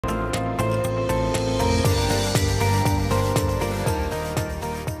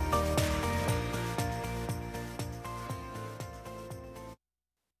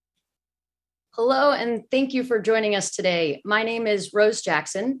Hello, and thank you for joining us today. My name is Rose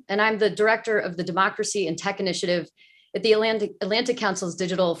Jackson, and I'm the director of the Democracy and Tech Initiative at the Atlantic Council's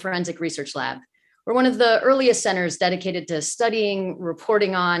Digital Forensic Research Lab. We're one of the earliest centers dedicated to studying,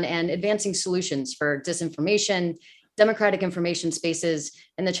 reporting on, and advancing solutions for disinformation, democratic information spaces,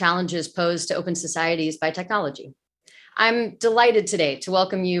 and the challenges posed to open societies by technology. I'm delighted today to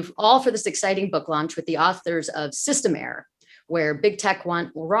welcome you all for this exciting book launch with the authors of System Error, Where Big Tech Went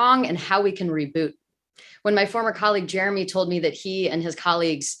Wrong and How We Can Reboot. When my former colleague Jeremy told me that he and his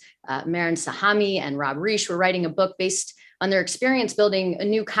colleagues, Mehran Sahami and Rob Reisch, were writing a book based on their experience building a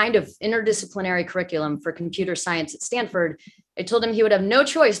new kind of interdisciplinary curriculum for computer science at Stanford, I told him he would have no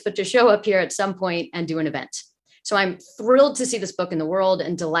choice but to show up here at some point and do an event. So I'm thrilled to see this book in the world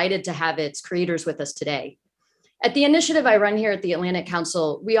and delighted to have its creators with us today. At the initiative I run here at the Atlantic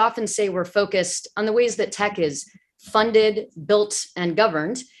Council, we often say we're focused on the ways that tech is funded, built, and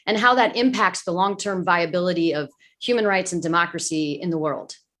governed, and how that impacts the long-term viability of human rights and democracy in the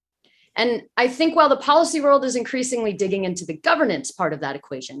world. And I think while the policy world is increasingly digging into the governance part of that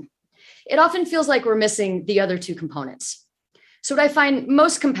equation, it often feels like we're missing the other two components. So what I find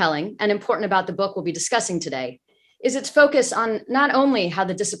most compelling and important about the book we'll be discussing today is its focus on not only how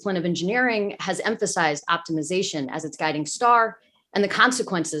the discipline of engineering has emphasized optimization as its guiding star and the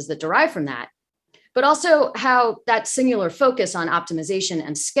consequences that derive from that, but also how that singular focus on optimization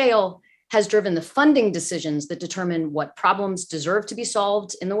and scale has driven the funding decisions that determine what problems deserve to be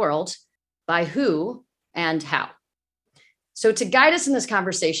solved in the world, by who, and how. So to guide us in this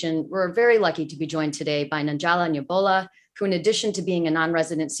conversation, we're very lucky to be joined today by Nanjala Nyabola, who in addition to being a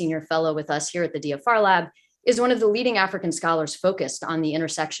non-resident senior fellow with us here at the DFR Lab, is one of the leading African scholars focused on the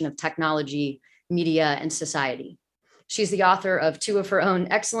intersection of technology, media, and society. She's the author of two of her own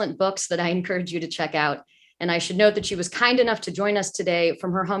excellent books that I encourage you to check out. And I should note that she was kind enough to join us today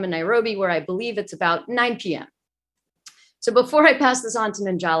from her home in Nairobi, where I believe it's about 9 p.m. So before I pass this on to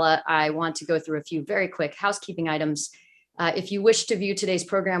Nanjala, I want to go through a few very quick housekeeping items. If you wish to view today's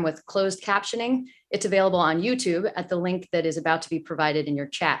program with closed captioning, it's available on YouTube at the link that is about to be provided in your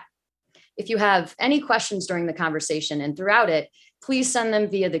chat. If you have any questions during the conversation and throughout it, please send them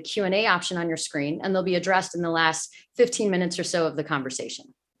via the Q&A option on your screen, and they'll be addressed in the last 15 minutes or so of the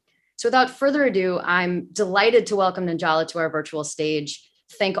conversation. So without further ado, I'm delighted to welcome Nanjala to our virtual stage.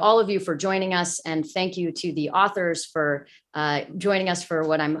 Thank all of you for joining us, and thank you to the authors for joining us for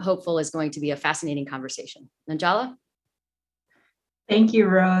what I'm hopeful is going to be a fascinating conversation. Nanjala? Thank you,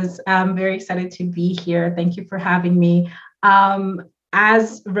 Rose. I'm very excited to be here. Thank you for having me.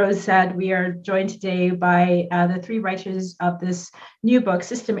 As Rose said, we are joined today by the three writers of this new book,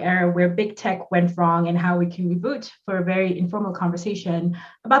 System Error, Where Big Tech Went Wrong and How We Can Reboot, for a very informal conversation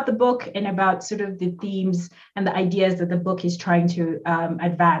about the book and about sort of the themes and the ideas that the book is trying to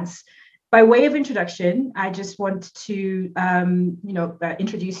advance. By way of introduction, I just want to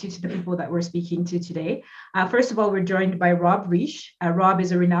introduce you to the people that we're speaking to today. First of all, we're joined by Rob Reisch. Rob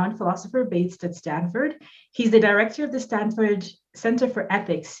is a renowned philosopher based at Stanford. He's the director of the Stanford Center for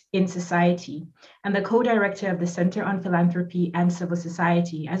Ethics in Society and the co-director of the Center on Philanthropy and Civil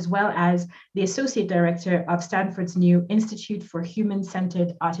Society, as well as the associate director of Stanford's new Institute for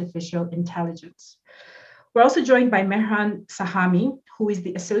Human-Centered Artificial Intelligence. We're also joined by Mehran Sahami, who is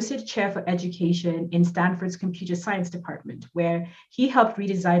the Associate Chair for Education in Stanford's Computer Science Department, where he helped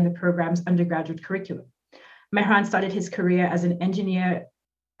redesign the program's undergraduate curriculum. Mehran started his career as an engineer,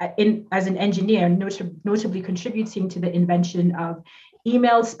 notably contributing to the invention of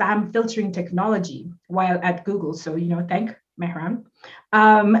email spam filtering technology while at Google. So, thank Mehran.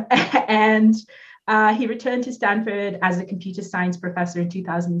 He returned to Stanford as a computer science professor in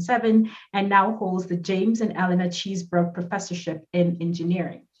 2007 and now holds the James and Eleanor Cheesebrook Professorship in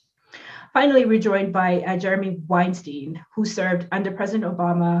Engineering. Finally, we're joined by Jeremy Weinstein, who served under President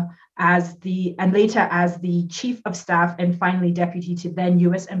Obama and later as the Chief of Staff and finally Deputy to then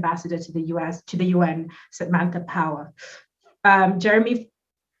U.S. Ambassador to the UN, Samantha Power. Jeremy,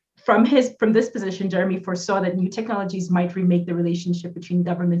 from this position, Jeremy foresaw that new technologies might remake the relationship between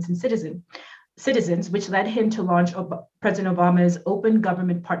governments and citizens, which led him to launch President Obama's Open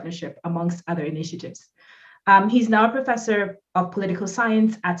Government Partnership, amongst other initiatives. He's now a professor of political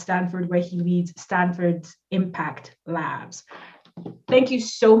science at Stanford, where he leads Stanford's Impact Labs. Thank you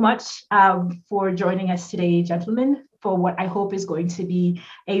so much for joining us today, gentlemen, for what I hope is going to be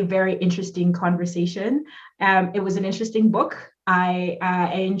a very interesting conversation. It was an interesting book. I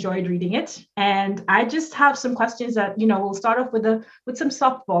enjoyed reading it, and I just have some questions that we'll start off with some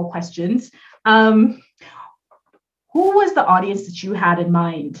softball questions. Who was the audience that you had in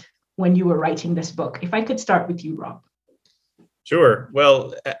mind when you were writing this book? If I could start with you, Rob. Sure.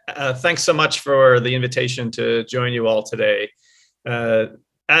 Well, thanks so much for the invitation to join you all today. Uh,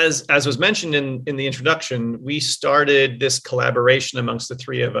 as was mentioned in the introduction, we started this collaboration amongst the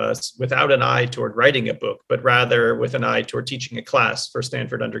three of us without an eye toward writing a book, but rather with an eye toward teaching a class for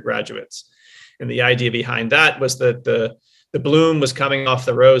Stanford undergraduates. And the idea behind that was that the bloom was coming off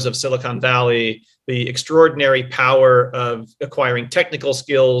the rose of Silicon Valley, the extraordinary power of acquiring technical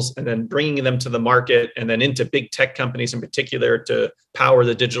skills and then bringing them to the market and then into big tech companies in particular to power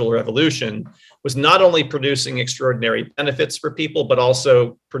the digital revolution was not only producing extraordinary benefits for people, but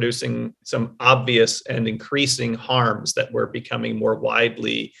also producing some obvious and increasing harms that were becoming more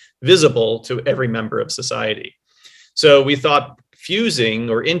widely visible to every member of society. So we thought fusing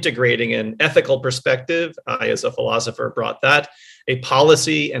or integrating an ethical perspective, I as a philosopher brought that, a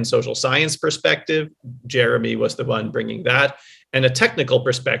policy and social science perspective, Jeremy was the one bringing that, and a technical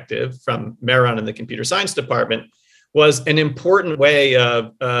perspective from Meron in the computer science department was an important way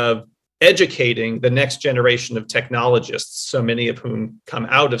of educating the next generation of technologists, so many of whom come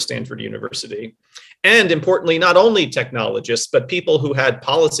out of Stanford University. And importantly, not only technologists, but people who had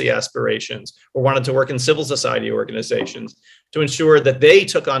policy aspirations or wanted to work in civil society organizations to ensure that they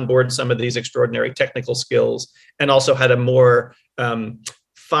took on board some of these extraordinary technical skills and also had a more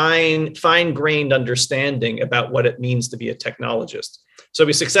fine-grained understanding about what it means to be a technologist. So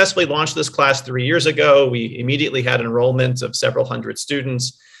we successfully launched this class 3 years ago. We immediately had enrollment of several hundred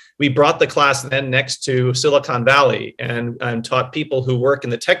students. We brought the class then next to Silicon Valley and taught people who work in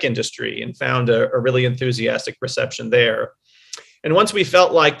the tech industry and found a really enthusiastic reception there. And once we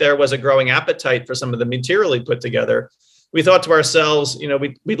felt like there was a growing appetite for some of the material we put together, we thought to ourselves,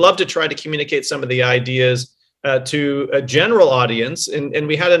 we'd love to try to communicate some of the ideas to a general audience. And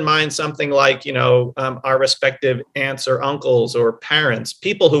we had in mind something like, our respective aunts or uncles or parents,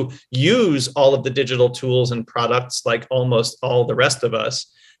 people who use all of the digital tools and products like almost all the rest of us,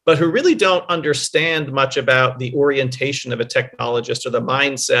 but who really don't understand much about the orientation of a technologist or the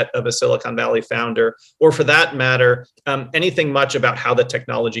mindset of a Silicon Valley founder, or for that matter, anything much about how the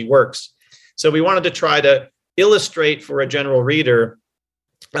technology works. So we wanted to try to illustrate for a general reader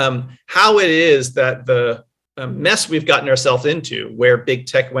how it is that the mess we've gotten ourselves into, where big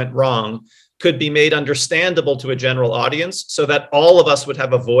tech went wrong, could be made understandable to a general audience so that all of us would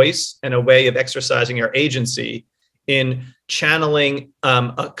have a voice and a way of exercising our agency in channeling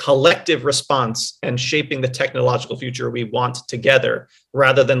a collective response and shaping the technological future we want together,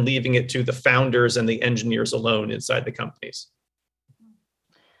 rather than leaving it to the founders and the engineers alone inside the companies.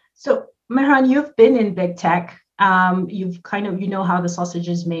 So, Mehran, you've been in big tech. You've how the sausage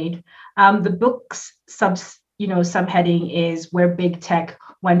is made. The book's subheading is Where Big Tech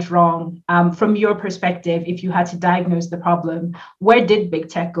Went Wrong. From your perspective, if you had to diagnose the problem, where did big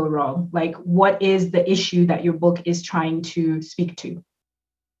tech go wrong? Like, what is the issue that your book is trying to speak to?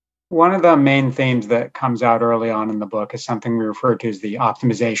 One of the main themes that comes out early on in the book is something we refer to as the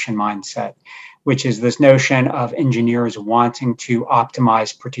optimization mindset, which is this notion of engineers wanting to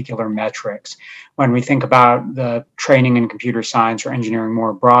optimize particular metrics. When we think about the training in computer science or engineering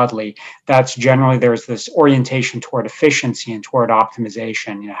more broadly, that's generally there's this orientation toward efficiency and toward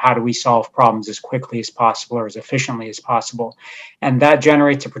optimization. How do we solve problems as quickly as possible or as efficiently as possible? And that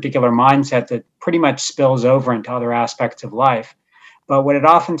generates a particular mindset that pretty much spills over into other aspects of life. But what it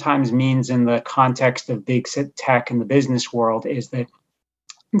oftentimes means in the context of big tech in the business world is that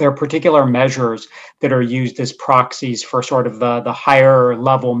there are particular measures that are used as proxies for sort of the higher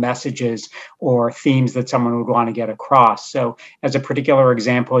level messages or themes that someone would want to get across. So as a particular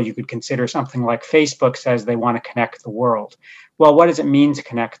example, you could consider something like Facebook says they want to connect the world. Well, what does it mean to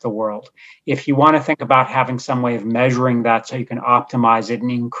connect the world? If you want to think about having some way of measuring that so you can optimize it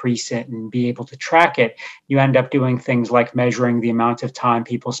and increase it and be able to track it, you end up doing things like measuring the amount of time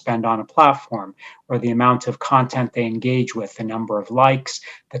people spend on a platform or the amount of content they engage with, the number of likes,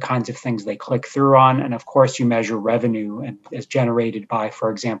 the kinds of things they click through on. And of course, you measure revenue as generated by, for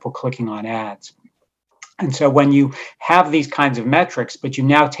example, clicking on ads. And so when you have these kinds of metrics, but you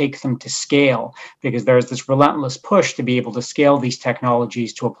now take them to scale, because there's this relentless push to be able to scale these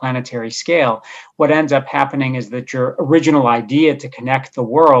technologies to a planetary scale, what ends up happening is that your original idea to connect the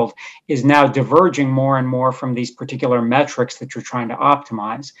world is now diverging more and more from these particular metrics that you're trying to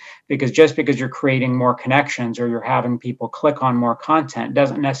optimize. Because just because you're creating more connections or you're having people click on more content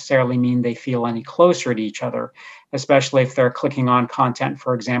doesn't necessarily mean they feel any closer to each other, especially if they're clicking on content,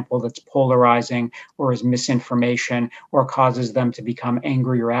 for example, that's polarizing or is misinformation or causes them to become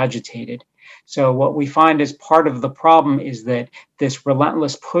angry or agitated. So what we find as part of the problem is that this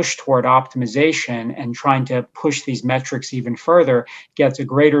relentless push toward optimization and trying to push these metrics even further gets a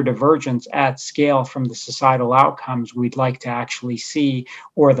greater divergence at scale from the societal outcomes we'd like to actually see,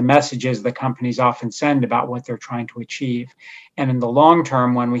 or the messages that companies often send about what they're trying to achieve. And in the long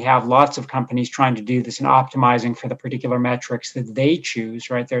term, when we have lots of companies trying to do this and optimizing for the particular metrics that they choose,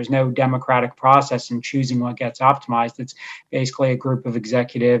 right? There's no democratic process in choosing what gets optimized. It's basically a group of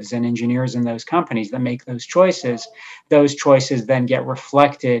executives and engineers in those companies that make those choices. Those choices then get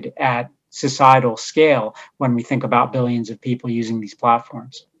reflected at societal scale when we think about billions of people using these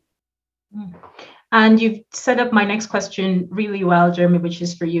platforms. And you've set up my next question really well, Jeremy, which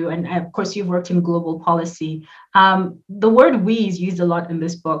is for you. And of course, you've worked in global policy. The word we is used a lot in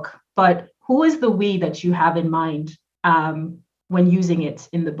this book, but who is the we that you have in mind when using it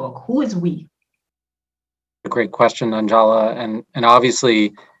in the book? Who is we? A great question, Anjala. And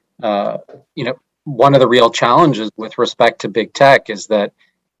obviously, one of the real challenges with respect to big tech is that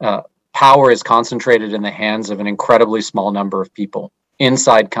power is concentrated in the hands of an incredibly small number of people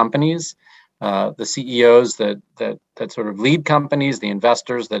inside companies. The CEOs that sort of lead companies, the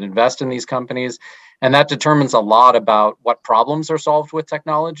investors that invest in these companies, and that determines a lot about what problems are solved with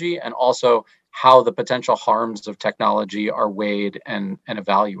technology and also how the potential harms of technology are weighed and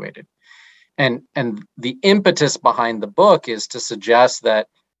evaluated. And the impetus behind the book is to suggest that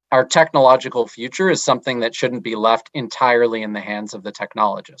our technological future is something that shouldn't be left entirely in the hands of the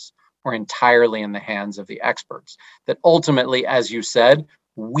technologists or entirely in the hands of the experts. That ultimately, as you said,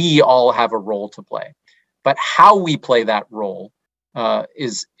 we all have a role to play, but how we play that role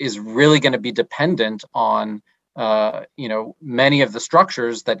is really going to be dependent on many of the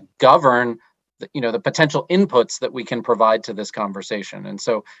structures that govern the potential inputs that we can provide to this conversation. And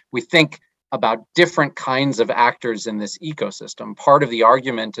so we think about different kinds of actors in this ecosystem. Part of the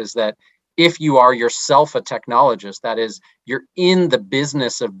argument is that if you are yourself a technologist, that is, you're in the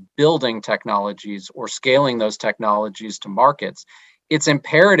business of building technologies or scaling those technologies to markets, it's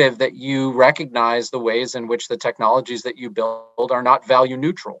imperative that you recognize the ways in which the technologies that you build are not value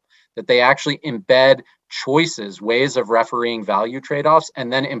neutral, that they actually embed choices, ways of refereeing value trade-offs,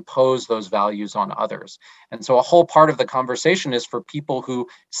 and then impose those values on others. And so a whole part of the conversation is for people who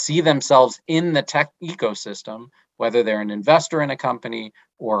see themselves in the tech ecosystem, whether they're an investor in a company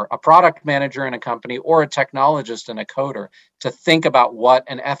or a product manager in a company or a technologist and a coder, to think about what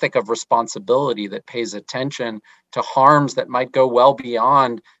an ethic of responsibility that pays attention to harms that might go well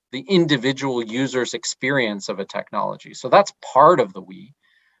beyond the individual user's experience of a technology. So that's part of the we.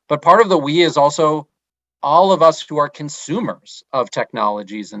 But part of the we is also all of us who are consumers of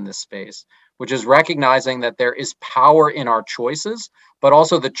technologies in this space, which is recognizing that there is power in our choices, but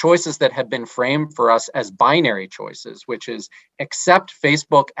also the choices that have been framed for us as binary choices, which is accept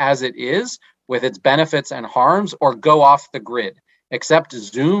Facebook as it is with its benefits and harms, or go off the grid. Accept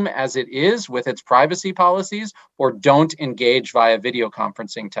Zoom as it is with its privacy policies, or don't engage via video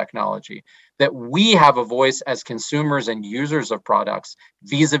conferencing technology. That we have a voice as consumers and users of products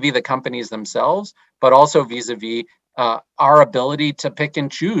vis-a-vis the companies themselves, but also vis-a-vis our ability to pick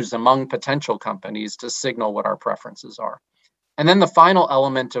and choose among potential companies to signal what our preferences are. And then the final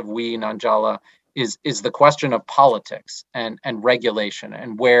element of we, Nanjala, is the question of politics and regulation,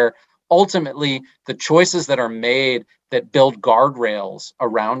 and where ultimately the choices that are made that build guardrails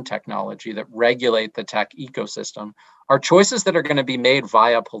around technology, that regulate the tech ecosystem, are choices that are going to be made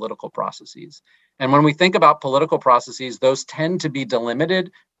via political processes. And when we think about political processes, those tend to be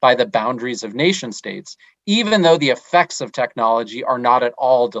delimited by the boundaries of nation states, even though the effects of technology are not at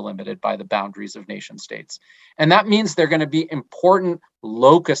all delimited by the boundaries of nation states. And that means they're going to be important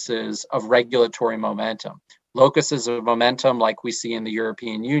locuses of regulatory momentum, locuses of momentum like we see in the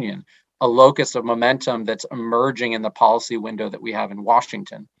European Union, a locus of momentum that's emerging in the policy window that we have in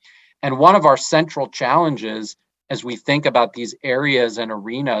Washington. And one of our central challenges as we think about these areas and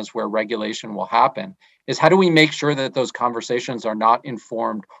arenas where regulation will happen is how do we make sure that those conversations are not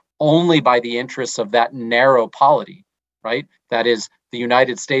informed only by the interests of that narrow polity, right? That is the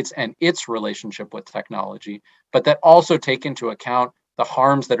United States and its relationship with technology, but that also take into account the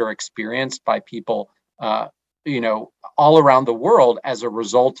harms that are experienced by people all around the world as a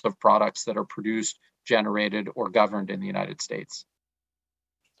result of products that are produced, generated, or governed in the United States.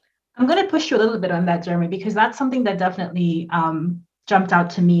 I'm going to push you a little bit on that, Jeremy, because that's something that definitely jumped out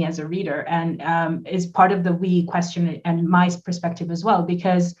to me as a reader and is part of the we question and my perspective as well,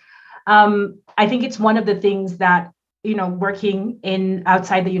 because I think it's one of the things that, working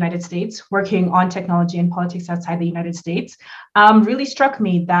outside the United States, working on technology and politics outside the United States, really struck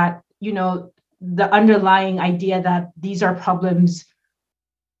me that, the underlying idea that these are problems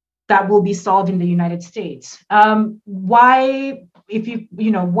that will be solved in the United States. Why if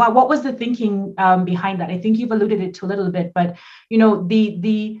what was the thinking behind that? I think you've alluded it to a little bit, but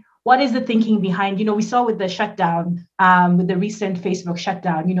the what is the thinking behind, we saw with the shutdown, with the recent Facebook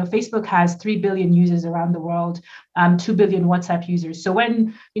shutdown, Facebook has 3 billion users around the world, 2 billion WhatsApp users. So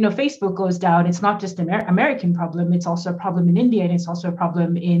when, Facebook goes down, it's not just an American problem, it's also a problem in India, and it's also a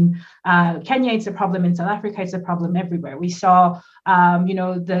problem in Kenya, it's a problem in South Africa, it's a problem everywhere. We saw,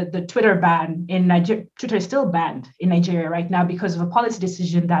 the Twitter ban in Nigeria. Twitter is still banned in Nigeria right now because of a policy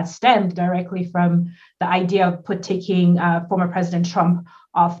decision that stemmed directly from the idea of taking former President Trump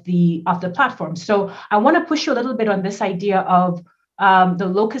off the platform. So I want to push you a little bit on this idea of the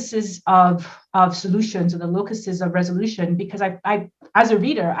locuses of solutions or the locuses of resolution, because I as a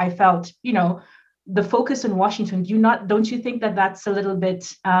reader, I felt, the focus in Washington, don't you think that that's a little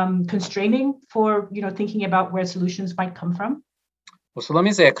bit constraining for, thinking about where solutions might come from? Well, so let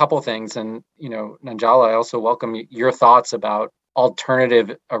me say a couple things. And, Nanjala, I also welcome your thoughts about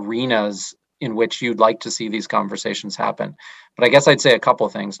alternative arenas in which you'd like to see these conversations happen. But I guess I'd say a couple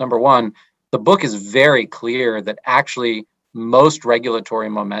of things. Number one, the book is very clear that actually most regulatory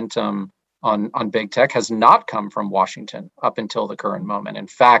momentum on big tech has not come from Washington up until the current moment. In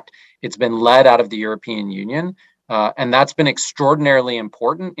fact, it's been led out of the European Union, and that's been extraordinarily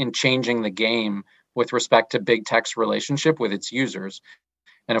important in changing the game with respect to big tech's relationship with its users.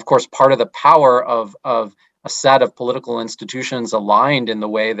 And of course, part of the power of a set of political institutions aligned in the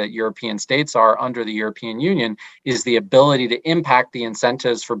way that European states are under the European Union is the ability to impact the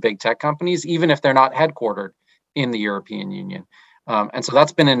incentives for big tech companies, even if they're not headquartered in the European Union. And so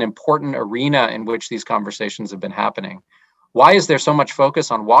that's been an important arena in which these conversations have been happening. Why is there so much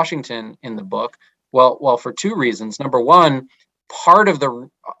focus on Washington in the book? Well, for two reasons. Number one, part of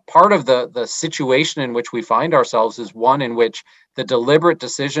the situation in which we find ourselves is one in which the deliberate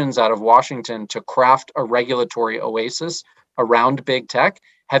decisions out of Washington to craft a regulatory oasis around big tech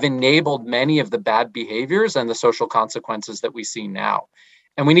have enabled many of the bad behaviors and the social consequences that we see now.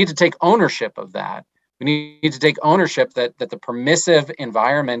 And we need to take ownership of that. We need to take ownership that the permissive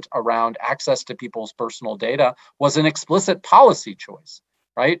environment around access to people's personal data was an explicit policy choice,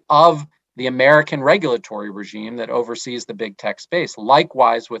 right, of the American regulatory regime that oversees the big tech space.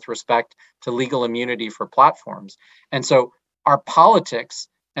 Likewise, with respect to legal immunity for platforms. And so our politics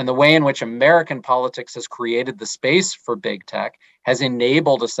and the way in which American politics has created the space for big tech has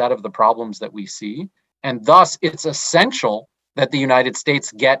enabled a set of the problems that we see. And thus, it's essential that the United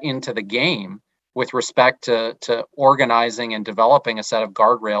States get into the game with respect to organizing and developing a set of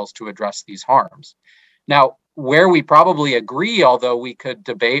guardrails to address these harms. Now, where we probably agree, although we could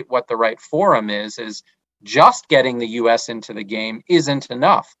debate what the right forum is just getting the US into the game isn't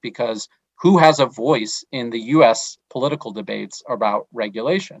enough, because who has a voice in the US political debates about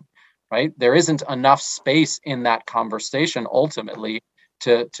regulation, right? There isn't enough space in that conversation ultimately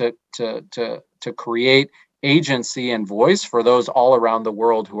to create agency and voice for those all around the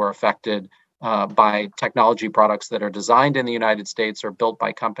world who are affected by technology products that are designed in the United States or built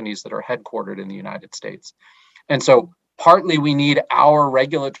by companies that are headquartered in the United States. And so partly we need our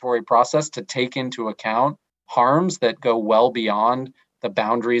regulatory process to take into account harms that go well beyond the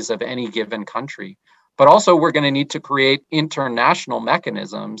boundaries of any given country. But also we're going to need to create international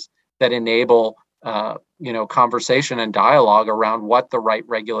mechanisms that enable conversation and dialogue around what the right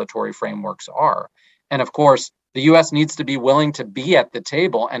regulatory frameworks are. And of course, the US needs to be willing to be at the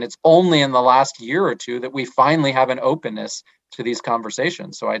table. And it's only in the last year or two that we finally have an openness to these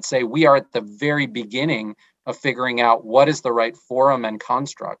conversations. So I'd say we are at the very beginning of figuring out what is the right forum and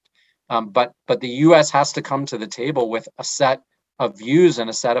construct. But the US has to come to the table with a set of views and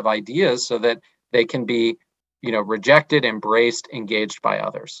a set of ideas so that they can be, rejected, embraced, engaged by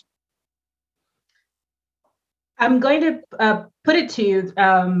others. I'm going to put it to you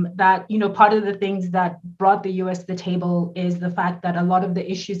that, part of the things that brought the US to the table is the fact that a lot of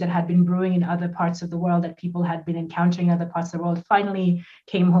the issues that had been brewing in other parts of the world, that people had been encountering in other parts of the world, finally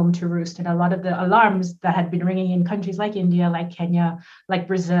came home to roost. And a lot of the alarms that had been ringing in countries like India, like Kenya, like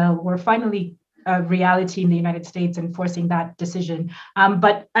Brazil, were finally a reality in the United States, and forcing that decision.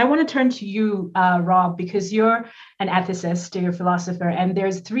 But I want to turn to you, Rob, because you're an ethicist, you're a philosopher, and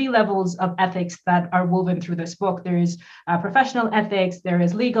there's 3 levels of ethics that are woven through this book. There is professional ethics, there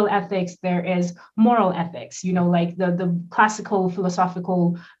is legal ethics, there is moral ethics, like the classical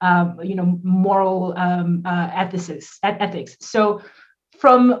philosophical, moral ethics. So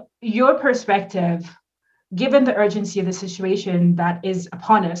from your perspective, given the urgency of the situation that is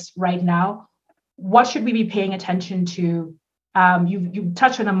upon us right now, what should we be paying attention to? You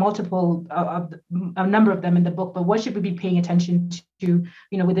touch on a number of them in the book, but what should we be paying attention to,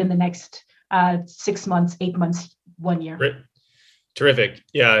 within the next 6 months, 8 months, 1 year? Great. Terrific.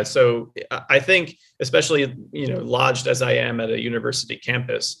 Yeah. So I think, especially, lodged as I am at a university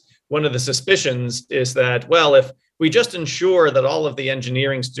campus, one of the suspicions is that, well, if we just ensure that all of the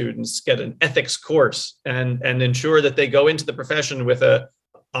engineering students get an ethics course and ensure that they go into the profession with a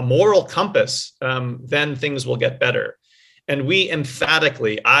moral compass, then things will get better. And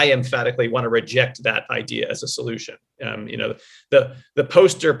I emphatically want to reject that idea as a solution. The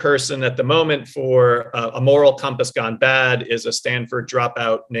poster person at the moment for a moral compass gone bad is a Stanford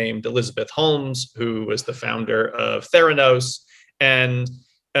dropout named Elizabeth Holmes, who was the founder of Theranos. And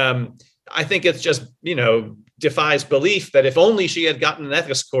I think it's just, defies belief that if only she had gotten an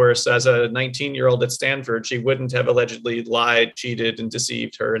ethics course as a 19-year-old at Stanford, she wouldn't have allegedly lied, cheated, and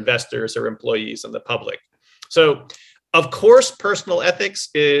deceived her investors, her employees, and the public. So, of course, personal ethics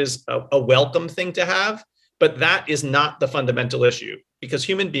is a welcome thing to have, but that is not the fundamental issue, because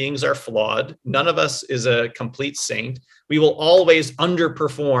human beings are flawed. None of us is a complete saint. We will always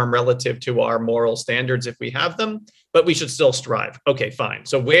underperform relative to our moral standards if we have them, but we should still strive. Okay, fine.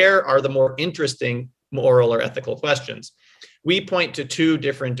 So where are the more interesting moral or ethical questions? We point to two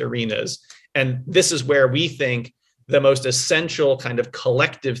different arenas, and this is where we think the most essential kind of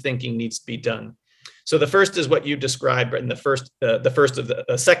collective thinking needs to be done. So the first is what you described in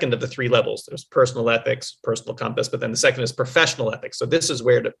the second of the three levels. There's personal ethics, personal compass, but then the second is professional ethics. So this is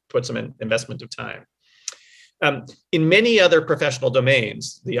where to put some investment of time. In many other professional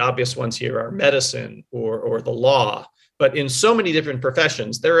domains, the obvious ones here are medicine or the law, but in so many different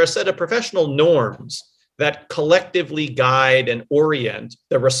professions, there are a set of professional norms that collectively guide and orient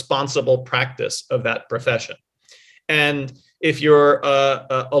the responsible practice of that profession. And if you're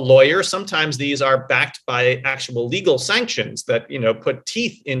a lawyer, sometimes these are backed by actual legal sanctions that put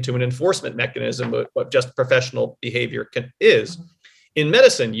teeth into an enforcement mechanism of what just professional behavior is. In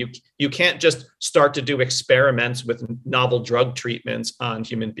medicine, you can't just start to do experiments with novel drug treatments on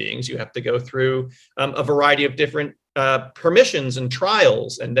human beings. You have to go through a variety of different permissions and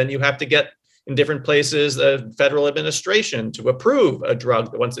trials, and then you have to get in different places the federal administration to approve a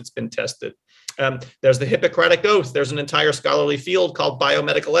drug once it's been tested. There's the Hippocratic Oath. There's an entire scholarly field called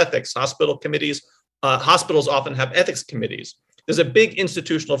biomedical ethics. Hospitals often have ethics committees. There's a big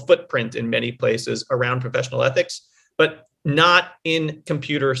institutional footprint in many places around professional ethics, but not in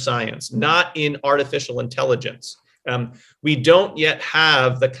computer science, not in artificial intelligence. We don't yet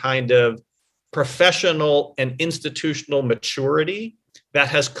have the kind of professional and institutional maturity that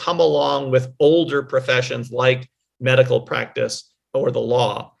has come along with older professions like medical practice or the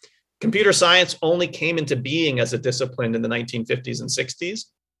law. Computer science only came into being as a discipline in the 1950s and 60s.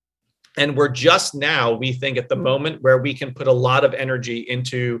 And we're just now, we think, at the moment where we can put a lot of energy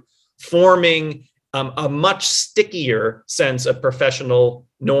into forming a much stickier sense of professional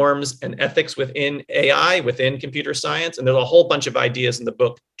norms and ethics within AI, within computer science. And there's a whole bunch of ideas in the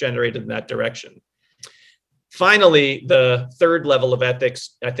book generated in that direction. Finally, the third level of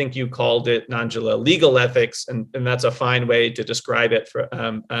ethics, I think you called it, Nanjala, legal ethics, and that's a fine way to describe it.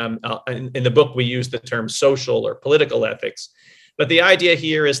 In the book, we use the term social or political ethics. But the idea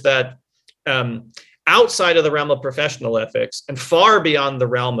here is that outside of the realm of professional ethics and far beyond the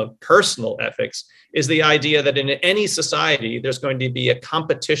realm of personal ethics is the idea that in any society, there's going to be a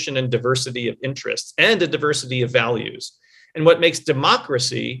competition and diversity of interests and a diversity of values. And what makes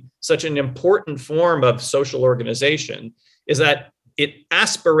democracy such an important form of social organization is that it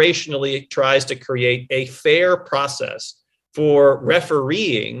aspirationally tries to create a fair process for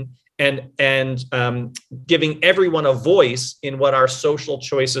refereeing and giving everyone a voice in what our social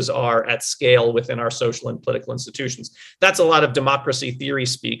choices are at scale within our social and political institutions. That's a lot of democracy theory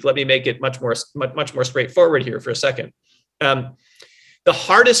speak. Let me make it much more straightforward here for a second. The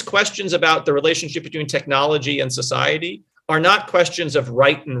hardest questions about the relationship between technology and society are not questions of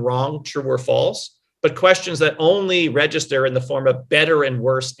right and wrong, true or false, but questions that only register in the form of better and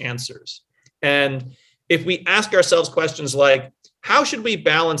worse answers. And if we ask ourselves questions like, how should we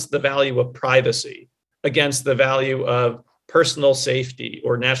balance the value of privacy against the value of personal safety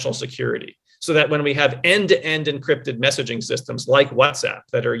or national security, so that when we have end-to-end encrypted messaging systems like WhatsApp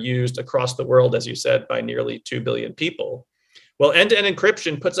that are used across the world, as you said, by nearly 2 billion people, well, end-to-end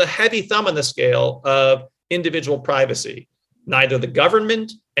encryption puts a heavy thumb on the scale of individual privacy. Neither the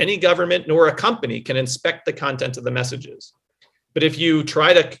government, any government, nor a company can inspect the content of the messages. But if you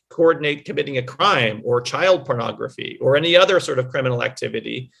try to coordinate committing a crime or child pornography or any other sort of criminal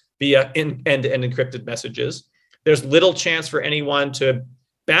activity via end-to-end encrypted messages, there's little chance for anyone to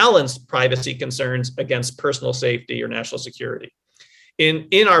balance privacy concerns against personal safety or national security.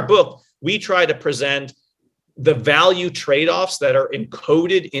 In our book, we try to present the value trade-offs that are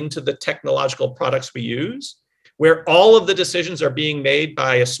encoded into the technological products we use, where all of the decisions are being made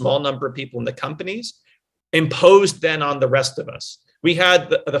by a small number of people in the companies, imposed then on the rest of us. We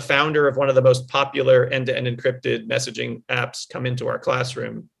had the founder of one of the most popular end-to-end encrypted messaging apps come into our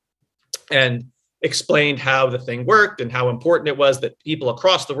classroom and explained how the thing worked and how important it was that people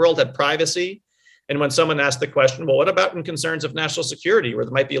across the world had privacy. And when someone asked the question, well, what about in concerns of national security, where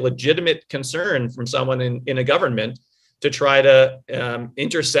there might be a legitimate concern from someone in a government to try to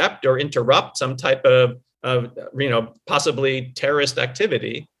intercept or interrupt some type of possibly terrorist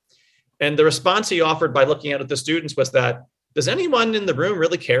activity? And the response he offered by looking at the students was that, does anyone in the room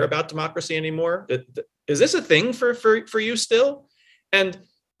really care about democracy anymore? Is this a thing for you still? And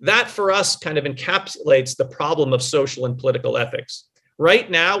that for us kind of encapsulates the problem of social and political ethics. Right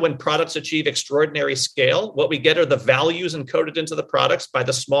now, when products achieve extraordinary scale, what we get are the values encoded into the products by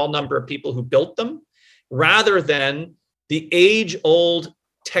the small number of people who built them, rather than the age-old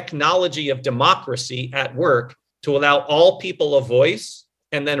technology of democracy at work to allow all people a voice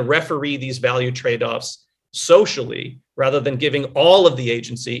and then referee these value trade-offs socially, rather than giving all of the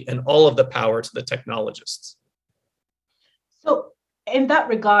agency and all of the power to the technologists. So in that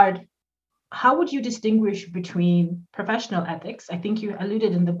regard, how would you distinguish between professional ethics? I think you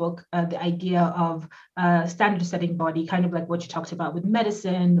alluded in the book, the idea of standard setting body, kind of like what you talked about with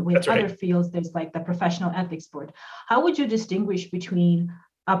medicine, with other fields, there's like the professional ethics board. How would you distinguish between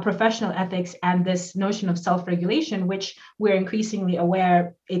professional ethics and this notion of self-regulation, which we're increasingly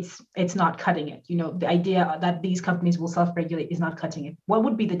aware it's not cutting it? You know, the idea that these companies will self-regulate is not cutting it. What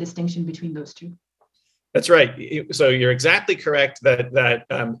would be the distinction between those two? That's right. So you're exactly correct that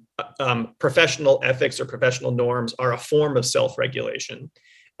professional ethics or professional norms are a form of self-regulation.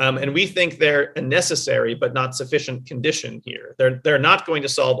 And we think they're a necessary but not sufficient condition here. They're not going to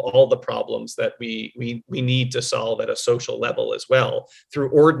solve all the problems that we need to solve at a social level as well,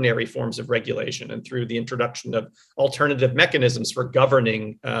 through ordinary forms of regulation and through the introduction of alternative mechanisms for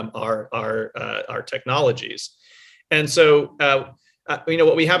governing our technologies. And so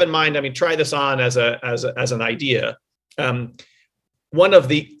what we have in mind, I mean, try this on as an idea. One of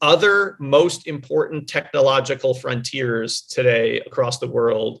the other most important technological frontiers today across the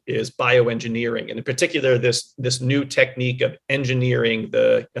world is bioengineering, and in particular, this new technique of engineering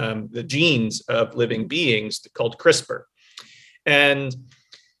the genes of living beings called CRISPR. And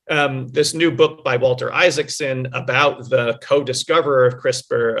this new book by Walter Isaacson about the co-discoverer of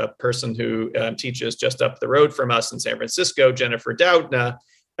CRISPR, a person who teaches just up the road from us in San Francisco, Jennifer Doudna,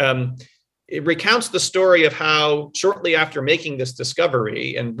 it recounts the story of how shortly after making this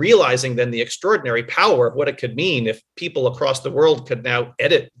discovery and realizing then the extraordinary power of what it could mean if people across the world could now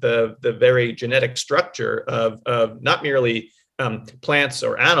edit the very genetic structure of not merely plants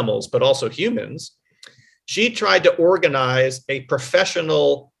or animals, but also humans, she tried to organize a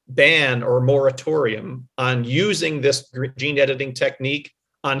professional ban or moratorium on using this gene editing technique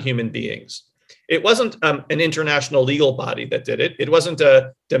on human beings. It wasn't an international legal body that did it. It wasn't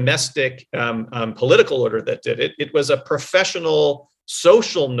a domestic political order that did it. It was a professional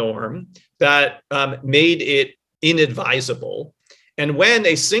social norm that made it inadvisable. And when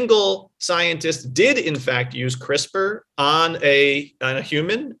a single scientist did, in fact, use CRISPR on a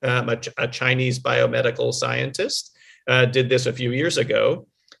human, a Chinese biomedical scientist did this a few years ago,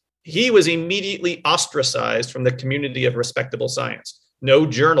 he was immediately ostracized from the community of respectable science. No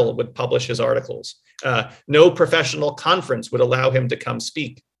journal would publish his articles. No professional conference would allow him to come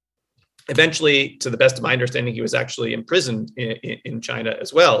speak. Eventually, to the best of my understanding, he was actually imprisoned in China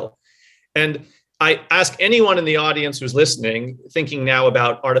as well. And I ask anyone in the audience who's listening, thinking now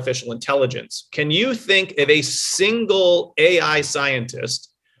about artificial intelligence, can you think of a single AI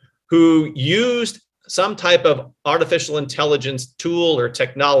scientist who used some type of artificial intelligence tool or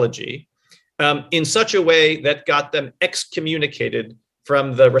technology in such a way that got them excommunicated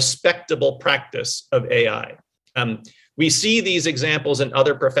from the respectable practice of AI? We see these examples in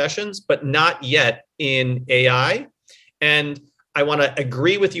other professions, but not yet in AI. And I want to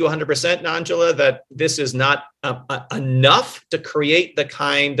agree with you 100%, Nanjala, that this is not enough to create the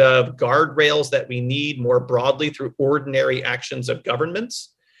kind of guardrails that we need more broadly through ordinary actions of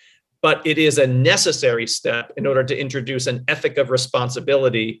governments. But it is a necessary step in order to introduce an ethic of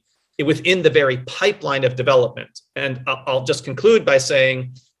responsibility within the very pipeline of development. And I'll just conclude by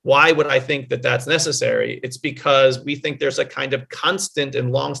saying, why would I think that that's necessary? It's because we think there's a kind of constant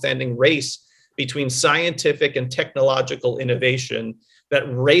and longstanding race between scientific and technological innovation that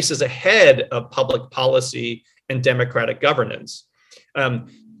races ahead of public policy and democratic governance.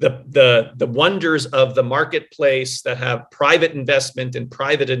 The wonders of the marketplace that have private investment and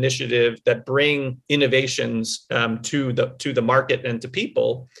private initiative that bring innovations to the market and to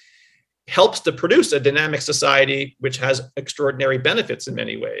people helps to produce a dynamic society which has extraordinary benefits in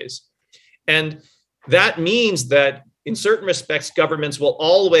many ways. And that means that in certain respects, governments will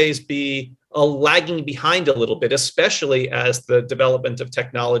always be lagging behind a little bit, especially as the development of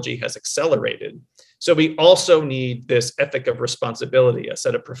technology has accelerated. So we also need this ethic of responsibility, a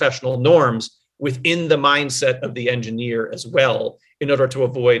set of professional norms within the mindset of the engineer as well, in order to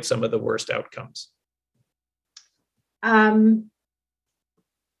avoid some of the worst outcomes. I'm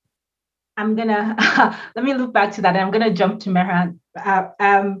gonna let me look back to that, and I'm gonna jump to Mehran.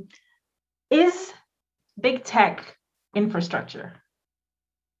 Is big tech infrastructure?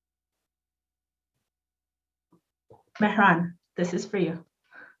 Mehran, this is for you.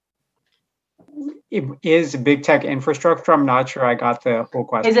 Is big tech infrastructure? I'm not sure I got the whole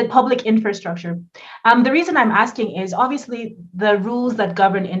question. Is it public infrastructure? The reason I'm asking is obviously the rules that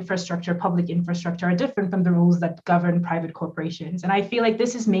govern infrastructure, public infrastructure, are different from the rules that govern private corporations. And I feel like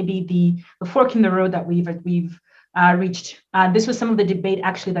this is maybe the fork in the road that we've reached. This was some of the debate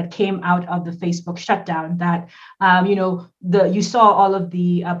actually that came out of the Facebook shutdown, that you saw all of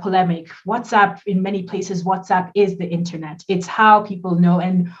the polemic. WhatsApp, in many places, WhatsApp is the internet. It's how people know.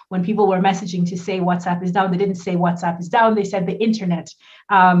 And when people were messaging to say WhatsApp is down, they didn't say WhatsApp is down. They said the internet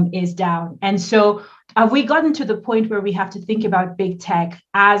is down. And so have we gotten to the point where we have to think about big tech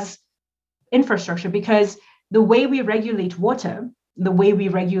as infrastructure? Because the way we regulate water, the way we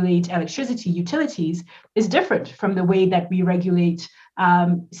regulate electricity utilities is different from the way that we regulate,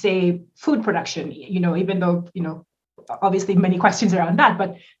 say, food production, even though, obviously many questions around that,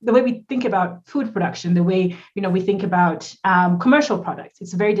 but the way we think about food production, the way, we think about commercial products,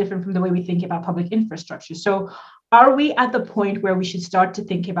 it's very different from the way we think about public infrastructure. So are we at the point where we should start to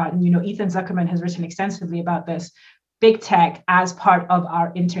think about, and, Ethan Zuckerman has written extensively about this, big tech as part of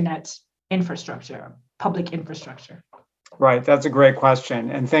our internet infrastructure, public infrastructure? Right, that's a great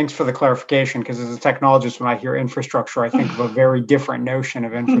question. And thanks for the clarification, because as a technologist, when I hear infrastructure, I think of a very different notion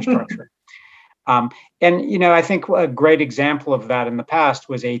of infrastructure. I think a great example of that in the past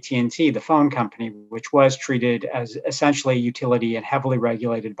was AT&T, the phone company, which was treated as essentially a utility and heavily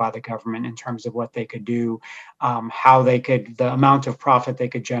regulated by the government in terms of what they could do, the amount of profit they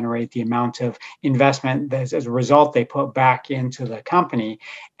could generate, the amount of investment as a result they put back into the company.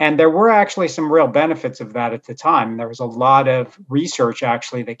 And there were actually some real benefits of that at the time. There was a lot of research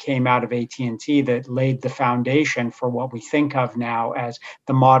actually that came out of AT&T that laid the foundation for what we think of now as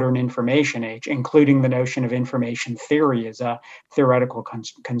the modern information age, including the notion of information theory as a theoretical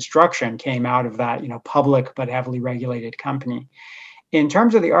construction came out of that, public but heavily regulated company. In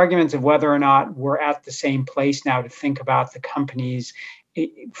terms of the arguments of whether or not we're at the same place now to think about the companies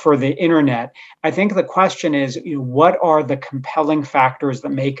for the internet, I think the question is, what are the compelling factors that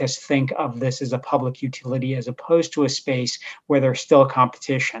make us think of this as a public utility as opposed to a space where there's still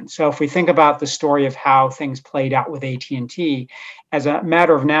competition? So if we think about the story of how things played out with AT&T, as a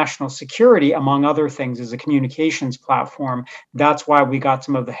matter of national security, among other things, as a communications platform, that's why we got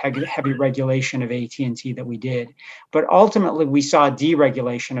some of the heavy regulation of AT&T that we did. But ultimately, we saw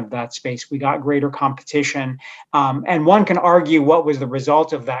deregulation of that space. We got greater competition. And one can argue what was the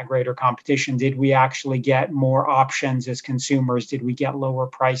result of that greater competition. Did we actually get more options as consumers? Did we get lower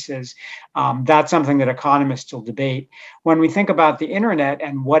prices? That's something that economists still debate. When we think about the internet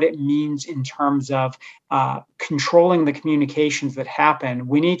and what it means in terms of controlling the communications that happen,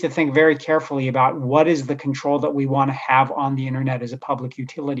 we need to think very carefully about what is the control that we want to have on the internet as a public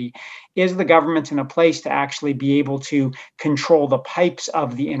utility. Is the government in a place to actually be able to control the pipes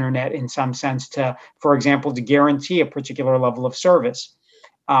of the internet in some sense to, for example, to guarantee a particular level of service?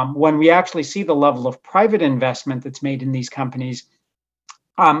 When we actually see the level of private investment that's made in these companies,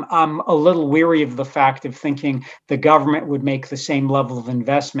 I'm a little weary of the fact of thinking the government would make the same level of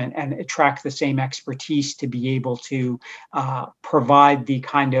investment and attract the same expertise to be able to provide the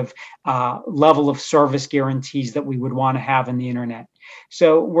kind of level of service guarantees that we would want to have in the internet.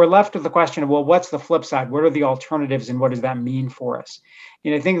 So we're left with the question of, well, what's the flip side? What are the alternatives and what does that mean for us?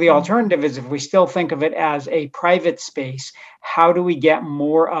 I think the alternative is if we still think of it as a private space, how do we get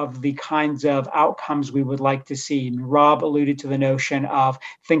more of the kinds of outcomes we would like to see? Rob alluded to the notion of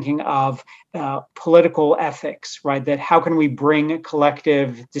thinking of political ethics, right? That how can we bring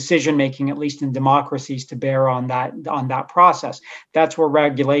collective decision-making, at least in democracies, to bear on that process? That's where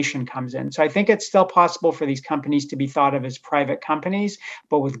regulation comes in. So I think it's still possible for these companies to be thought of as private companies,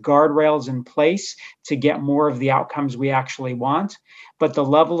 but with guardrails in place to get more of the outcomes we actually want. But the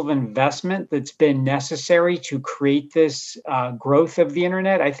level of investment that's been necessary to create this growth of the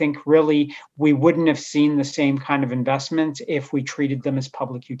internet, I think really we wouldn't have seen the same kind of investment if we treated them as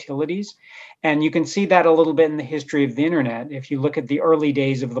public utilities. And you can see that a little bit in the history of the internet. If you look at the early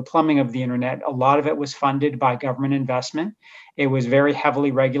days of the plumbing of the internet, a lot of it was funded by government investment. It was very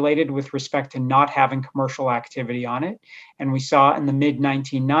heavily regulated with respect to not having commercial activity on it. And we saw in the mid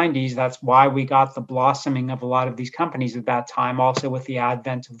 1990s, that's why we got the blossoming of a lot of these companies at that time, also with the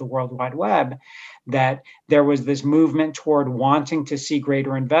advent of the World Wide Web, that there was this movement toward wanting to see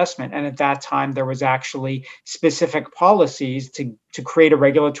greater investment. And at that time, there was actually specific policies to create a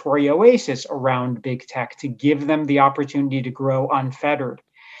regulatory oasis around big tech, to give them the opportunity to grow unfettered.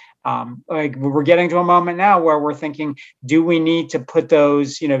 Like we're getting to a moment now where we're thinking, do we need to put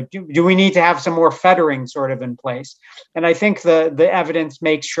those, do we need to have some more fettering sort of in place? And I think the evidence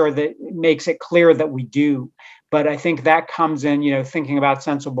makes it clear that we do. But I think that comes in, thinking about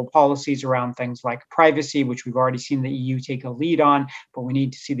sensible policies around things like privacy, which we've already seen the EU take a lead on, but we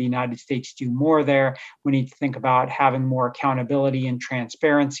need to see the United States do more there. We need to think about having more accountability and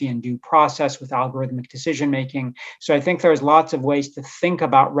transparency and due process with algorithmic decision making. So I think there's lots of ways to think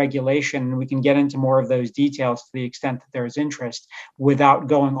about regulation, and we can get into more of those details to the extent that there is interest, without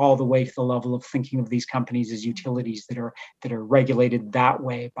going all the way to the level of thinking of these companies as utilities that are regulated that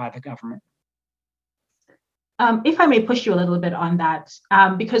way by the government. If I may push you a little bit on that,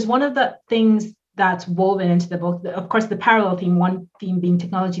 because one of the things that's woven into the book, of course, the parallel theme, one theme being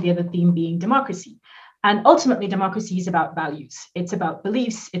technology, the other theme being democracy. And ultimately, democracy is about values. It's about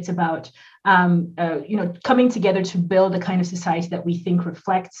beliefs. It's about coming together to build the kind of society that we think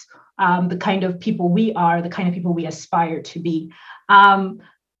reflects the kind of people we are, the kind of people we aspire to be.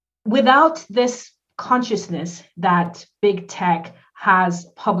 Without this consciousness that big tech has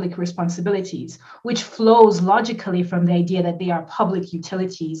public responsibilities, which flows logically from the idea that they are public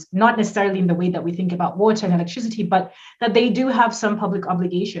utilities, not necessarily in the way that we think about water and electricity, but that they do have some public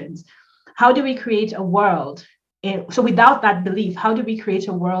obligations. How do we create a world? So without that belief, how do we create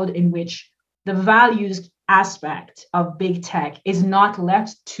a world in which the values aspect of big tech is not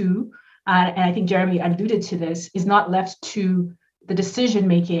left to, and I think Jeremy alluded to this, is not left to the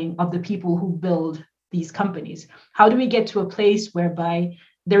decision-making of the people who build these companies? How do we get to a place whereby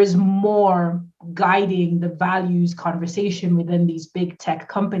there is more guiding the values conversation within these big tech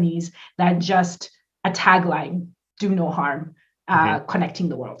companies than just a tagline, do no harm, connecting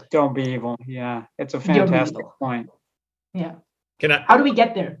the world? Don't be evil. Yeah, it's a fantastic point. Yeah. How do we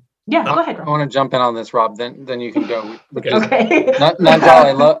get there? Yeah, go ahead, Rob. I want to jump in on this, Rob. Then you can go. Okay.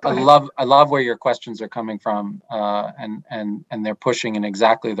 Nanjal, I love where your questions are coming from, and they're pushing in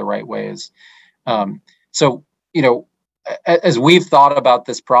exactly the right ways. So, as we've thought about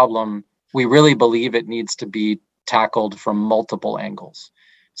this problem, we really believe it needs to be tackled from multiple angles.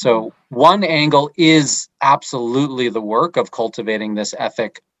 So one angle is absolutely the work of cultivating this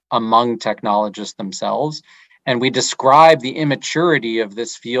ethic among technologists themselves. And we describe the immaturity of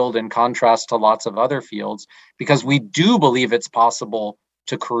this field in contrast to lots of other fields, because we do believe it's possible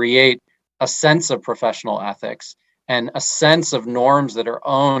to create a sense of professional ethics and a sense of norms that are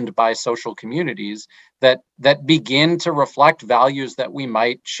owned by social communities that begin to reflect values that we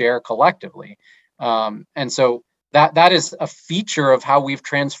might share collectively. And so that is a feature of how we've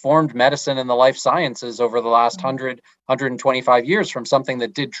transformed medicine and the life sciences over the last 125 years, from something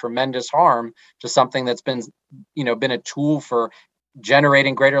that did tremendous harm to something that's been a tool for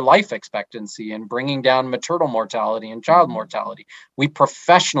generating greater life expectancy and bringing down maternal mortality and child mortality. We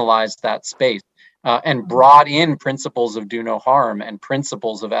professionalized that space and brought in principles of do no harm and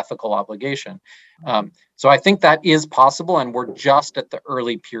principles of ethical obligation. So I think that is possible, and we're just at the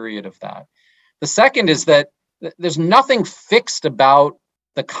early period of that. The second is that there's nothing fixed about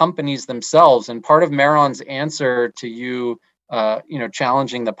the companies themselves. And part of Meron's answer to you,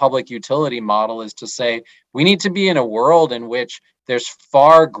 challenging the public utility model is to say, we need to be in a world in which there's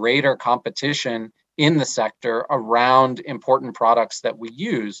far greater competition in the sector around important products that we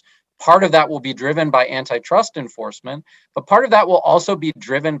use. Part of that will be driven by antitrust enforcement, but part of that will also be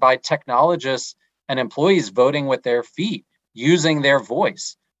driven by technologists and employees voting with their feet, using their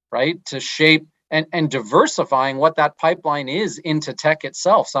voice, right, to shape and diversifying what that pipeline is into tech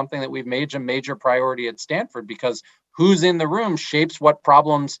itself, something that we've made a major priority at Stanford, because who's in the room shapes what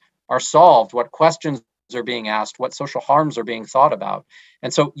problems are solved, what questions are being asked, what social harms are being thought about.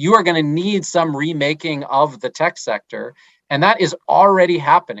 And so you are going to need some remaking of the tech sector. And that is already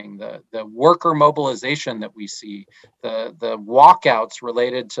happening. The worker mobilization that we see, the walkouts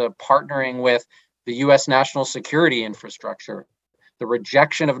related to partnering with the US national security infrastructure, the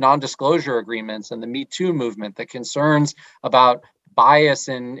rejection of non-disclosure agreements and the Me Too movement, the concerns about bias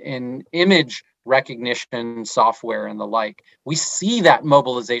in image recognition software and the like. We see that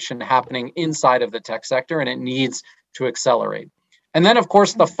mobilization happening inside of the tech sector, and it needs to accelerate. And then, of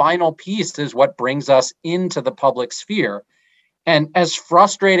course, the final piece is what brings us into the public sphere. And as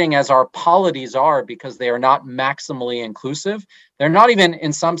frustrating as our polities are because they are not maximally inclusive, they're not even,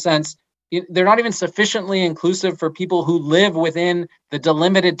 in some sense, they're not even sufficiently inclusive for people who live within the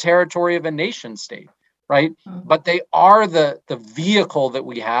delimited territory of a nation state, right? But they are the vehicle that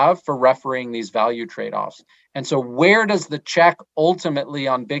we have for refereeing these value trade-offs. And so where does the check ultimately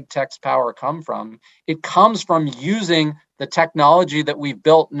on big tech's power come from? It comes from using the technology that we've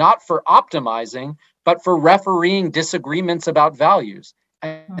built, not for optimizing, but for refereeing disagreements about values.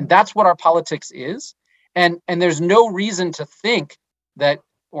 And that's what our politics is. And there's no reason to think that,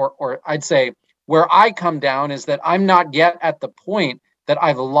 or I'd say where I come down is that I'm not yet at the point that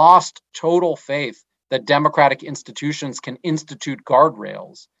I've lost total faith that democratic institutions can institute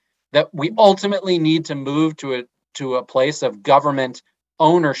guardrails, that we ultimately need to move to a place of government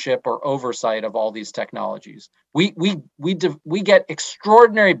ownership or oversight of all these technologies. We get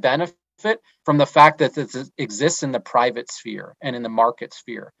extraordinary benefit from the fact that this exists in the private sphere and in the market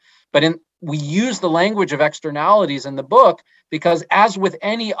sphere. But we use the language of externalities in the book because, as with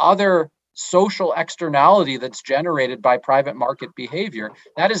any other social externality that's generated by private market behavior,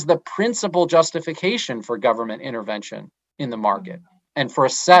 that is the principal justification for government intervention in the market and for a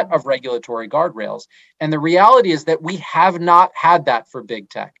set of regulatory guardrails. And the reality is that we have not had that for big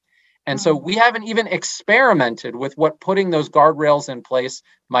tech. And so we haven't even experimented with what putting those guardrails in place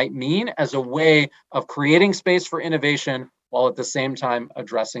might mean as a way of creating space for innovation while at the same time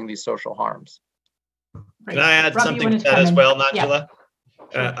addressing these social harms. Can I add something to that as well, Nanjala?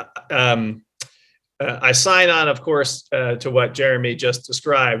 Yeah. I sign on, of course, to what Jeremy just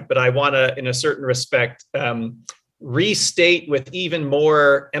described, but I want to, in a certain respect, restate with even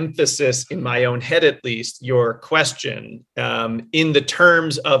more emphasis in my own head, at least, your question in the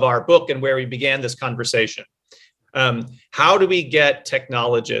terms of our book and where we began this conversation. How do we get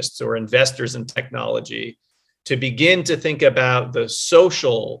technologists or investors in technology to begin to think about the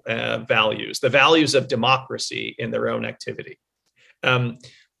social values, the values of democracy in their own activity?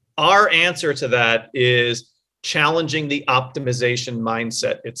 Our answer to that is challenging the optimization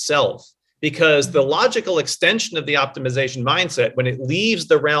mindset itself, because the logical extension of the optimization mindset, when it leaves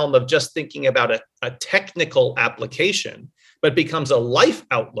the realm of just thinking about a technical application, but becomes a life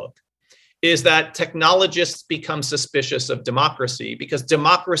outlook, is that technologists become suspicious of democracy, because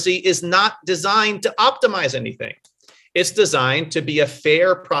democracy is not designed to optimize anything. It's designed to be a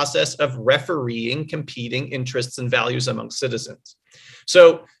fair process of refereeing competing interests and values among citizens.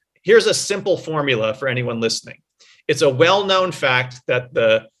 So here's a simple formula for anyone listening. It's a well-known fact that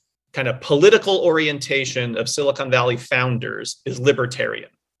the kind of political orientation of Silicon Valley founders is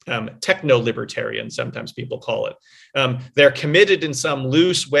libertarian, techno-libertarian, sometimes people call it. They're committed in some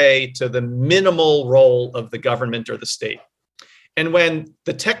loose way to the minimal role of the government or the state. And when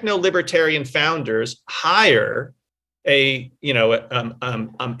the techno-libertarian founders hire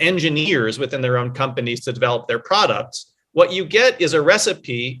engineers within their own companies to develop their products, what you get is a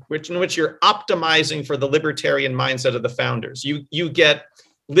recipe in which you're optimizing for the libertarian mindset of the founders. You get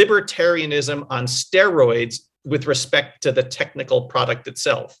libertarianism on steroids with respect to the technical product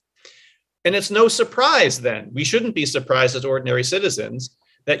itself. And it's no surprise then, we shouldn't be surprised as ordinary citizens,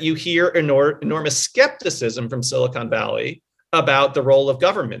 that you hear enormous skepticism from Silicon Valley about the role of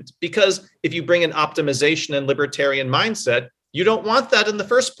government. Because if you bring an optimization and libertarian mindset, you don't want that in the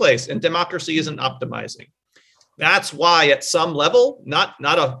first place, and democracy isn't optimizing. That's why at some level, not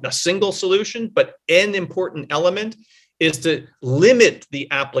a single solution, but an important element is to limit the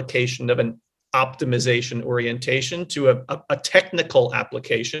application of an optimization orientation to a technical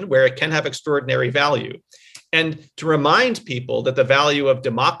application where it can have extraordinary value. And to remind people that the value of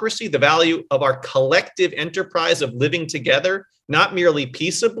democracy, the value of our collective enterprise of living together, not merely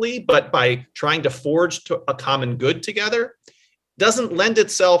peaceably, but by trying to forge to a common good together, doesn't lend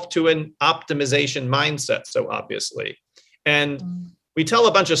itself to an optimization mindset so obviously. And we tell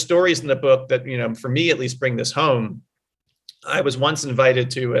a bunch of stories in the book that, for me at least, bring this home. I was once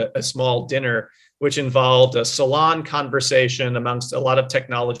invited to a small dinner, which involved a salon conversation amongst a lot of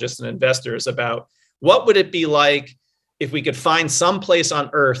technologists and investors about what would it be like if we could find some place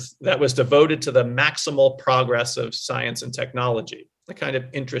on Earth that was devoted to the maximal progress of science and technology, a kind of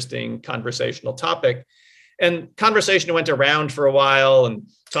interesting conversational topic. And conversation went around for a while and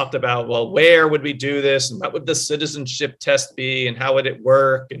talked about, well, where would we do this? And what would the citizenship test be? And how would it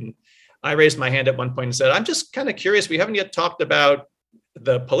work? And I raised my hand at one point and said, I'm just kind of curious. We haven't yet talked about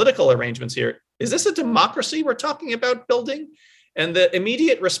the political arrangements here, is this a democracy we're talking about building? And the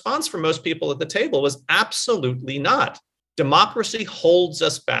immediate response from most people at the table was absolutely not. Democracy holds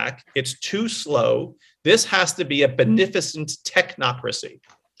us back. It's too slow. This has to be a beneficent technocracy.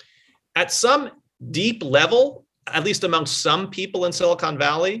 At some deep level, at least among some people in Silicon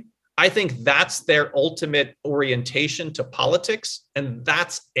Valley, I think that's their ultimate orientation to politics. And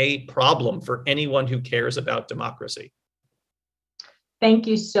that's a problem for anyone who cares about democracy. Thank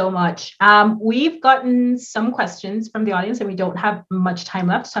you so much. We've gotten some questions from the audience and we don't have much time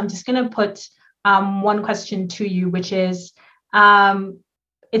left. So I'm just going to put one question to you, which is,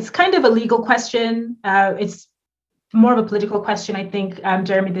 it's kind of a legal question. It's more of a political question, I think.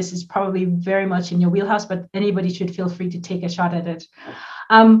 Jeremy, this is probably very much in your wheelhouse, but anybody should feel free to take a shot at it.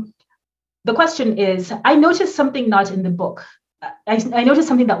 The question is, I noticed something not in the book. I noticed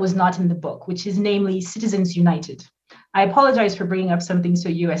something that was not in the book, which is namely Citizens United. I apologize for bringing up something so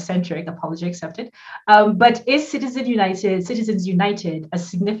US-centric, apology accepted. But is Citizens United a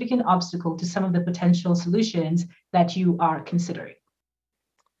significant obstacle to some of the potential solutions that you are considering?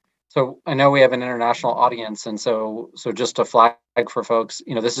 So I know we have an international audience, and so just to flag for folks,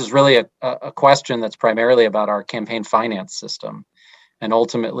 this is really a question that's primarily about our campaign finance system, and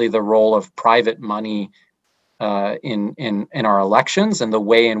ultimately the role of private money in our elections and the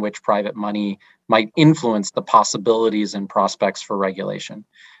way in which private money might influence the possibilities and prospects for regulation.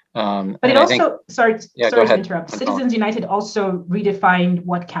 But it also, sorry to interrupt, Citizens United also redefined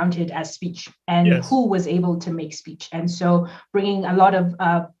what counted as speech and who was able to make speech. And so bringing a lot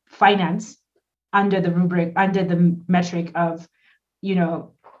of finance under the rubric, under the metric of,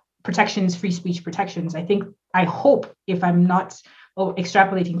 protections, free speech protections. I hope, if I'm not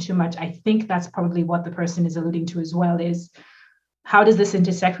extrapolating too much, I think that's probably what the person is alluding to as well, is how does this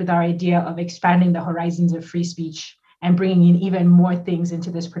intersect with our idea of expanding the horizons of free speech and bringing in even more things into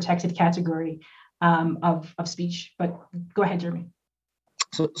this protected category of speech? But go ahead, Jeremy.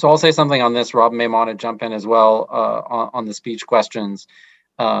 So I'll say something on this. Rob may want to jump in as well on the speech questions.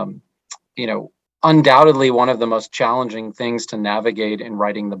 Undoubtedly, one of the most challenging things to navigate in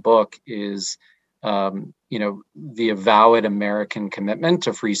writing the book is the avowed American commitment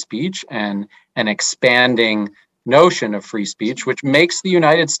to free speech and an expanding notion of free speech, which makes the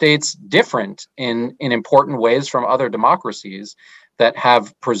United States different in important ways from other democracies that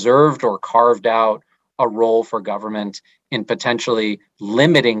have preserved or carved out a role for government in potentially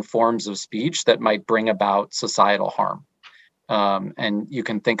limiting forms of speech that might bring about societal harm. And you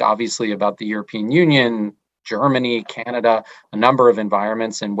can think obviously about the European Union, Germany, Canada, a number of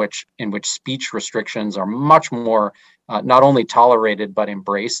environments in which speech restrictions are much more not only tolerated but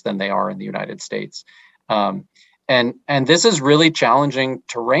embraced than they are in the United States. And this is really challenging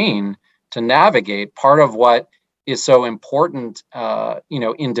terrain to navigate. Part of what is so important,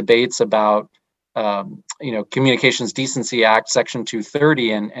 in debates about, Communications Decency Act, Section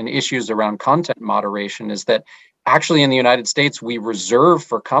 230, and issues around content moderation is that actually in the United States, we reserve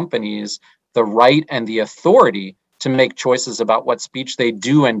for companies the right and the authority to make choices about what speech they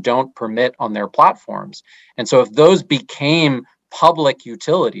do and don't permit on their platforms. And so if those became public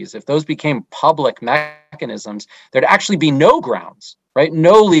utilities, if those became public mechanisms, there'd actually be no grounds, right?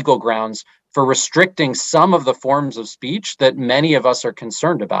 No legal grounds for restricting some of the forms of speech that many of us are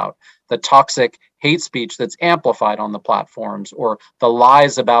concerned about, the toxic hate speech that's amplified on the platforms or the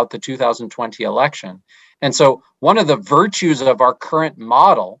lies about the 2020 election. And so one of the virtues of our current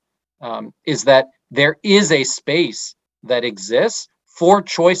model is that there is a space that exists for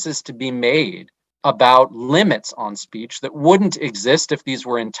choices to be made about limits on speech that wouldn't exist if these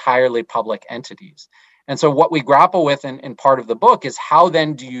were entirely public entities. And so what we grapple with in part of the book is how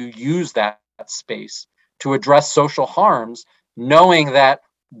then do you use that space to address social harms, knowing that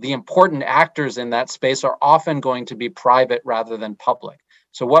the important actors in that space are often going to be private rather than public.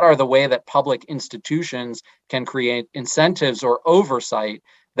 So what are the way that public institutions can create incentives or oversight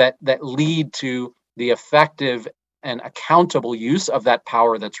that lead to the effective and accountable use of that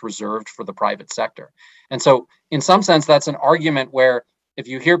power that's reserved for the private sector? And so in some sense, that's an argument where if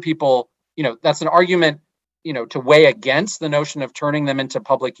you hear people, that's an argument, to weigh against the notion of turning them into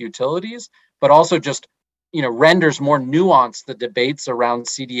public utilities, but also just, renders more nuanced the debates around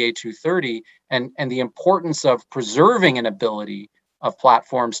CDA 230 and the importance of preserving an ability of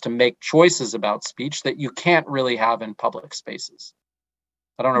platforms to make choices about speech that you can't really have in public spaces.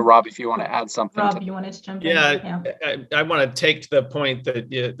 I don't know, Rob, if you want to add something. Rob, you wanted to jump in? Yeah. I want to take the point that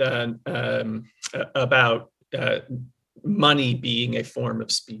about money being a form of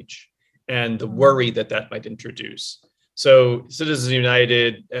speech and the worry that might introduce. So Citizens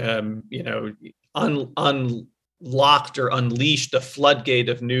United, locked or unleashed a floodgate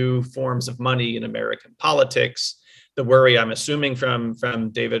of new forms of money in American politics. The worry, I'm assuming from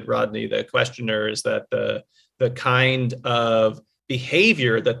David Rodney, the questioner, is that the kind of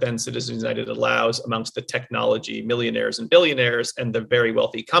behavior that then Citizens United allows amongst the technology millionaires and billionaires and the very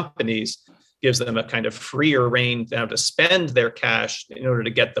wealthy companies gives them a kind of freer rein now to spend their cash in order to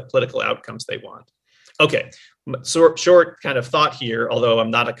get the political outcomes they want. Okay, short kind of thought here, although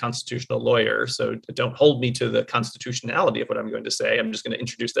I'm not a constitutional lawyer, so don't hold me to the constitutionality of what I'm going to say. I'm just going to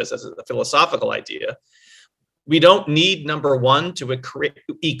introduce this as a philosophical idea. We don't need, number one, to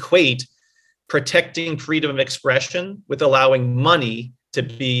equate protecting freedom of expression with allowing money to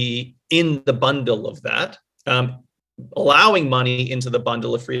be in the bundle of that. Allowing money into the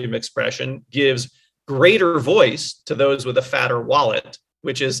bundle of freedom of expression gives greater voice to those with a fatter wallet,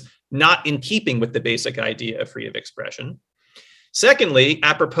 which is not in keeping with the basic idea of freedom of expression. Secondly,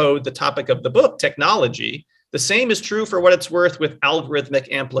 apropos the topic of the book, technology, the same is true for what it's worth with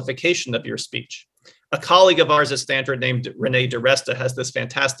algorithmic amplification of your speech. A colleague of ours at Stanford named Renee DiResta has this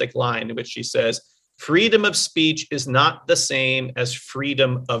fantastic line in which she says, freedom of speech is not the same as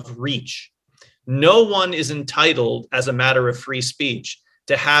freedom of reach. No one is entitled, as a matter of free speech,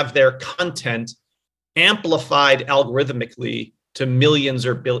 to have their content amplified algorithmically to millions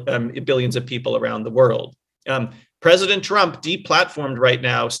or billions of people around the world. President Trump, deplatformed right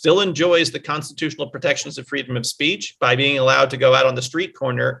now, still enjoys the constitutional protections of freedom of speech by being allowed to go out on the street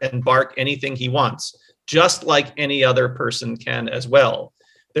corner and bark anything he wants, just like any other person can as well.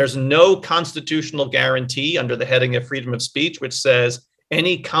 There's no constitutional guarantee under the heading of freedom of speech, which says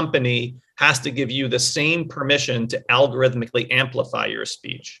any company has to give you the same permission to algorithmically amplify your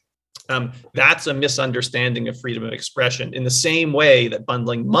speech. That's a misunderstanding of freedom of expression in the same way that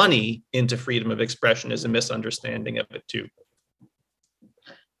bundling money into freedom of expression is a misunderstanding of it too.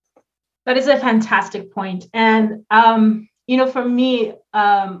 That is a fantastic point. And, for me,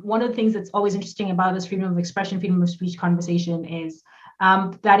 one of the things that's always interesting about this freedom of expression, freedom of speech conversation is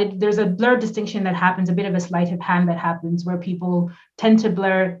that there's a blurred distinction that happens, a bit of a sleight of hand that happens where people tend to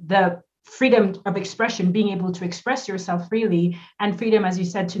blur the freedom of expression, being able to express yourself freely, and freedom, as you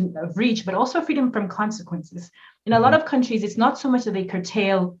said, to reach, but also freedom from consequences. In a lot of countries, it's not so much that they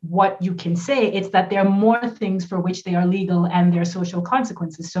curtail what you can say, it's that there are more things for which they are legal and there are social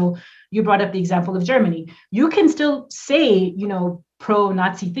consequences. So you brought up the example of Germany. You can still say,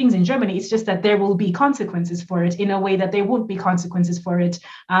 pro-Nazi things in Germany. It's just that there will be consequences for it in a way that there won't be consequences for it,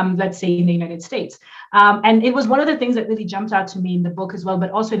 let's say, in the United States. And it was one of the things that really jumped out to me in the book as well, but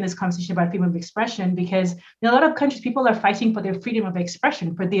also in this conversation about freedom of expression, because in a lot of countries, people are fighting for their freedom of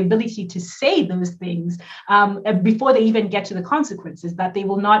expression, for the ability to say those things before they even get to the consequences, that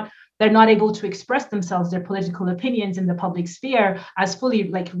they're not able to express themselves, their political opinions in the public sphere as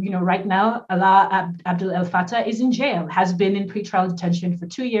fully, right now, Alaa Abdel El Fattah is in jail, has been in pretrial detention for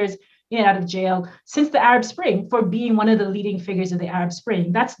 2 years, in and out of jail since the Arab Spring for being one of the leading figures of the Arab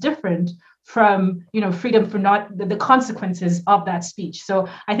Spring. That's different from, freedom for not the consequences of that speech. So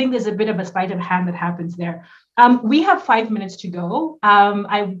I think there's a bit of a sleight of hand that happens there. We have 5 minutes to go.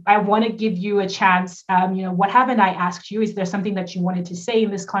 I want to give you a chance. What haven't I asked you? Is there something that you wanted to say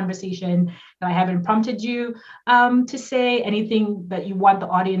in this conversation that I haven't prompted you to say? Anything that you want the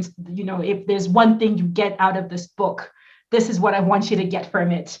audience, if there's one thing you get out of this book, this is what I want you to get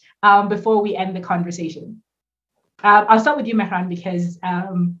from it before we end the conversation. I'll start with you, Mehran, because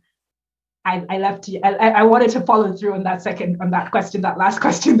I wanted to follow through on that last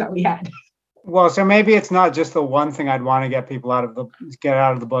question that we had. Well, so maybe it's not just the one thing I'd want to get people out of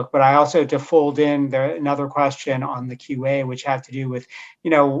the book, but I also to fold in another question on the QA, which had to do with,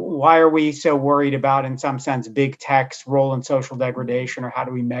 why are we so worried about, in some sense, big tech's role in social degradation, or how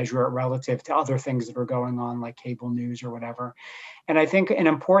do we measure it relative to other things that are going on, like cable news or whatever? And I think an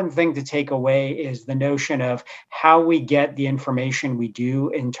important thing to take away is the notion of how we get the information we do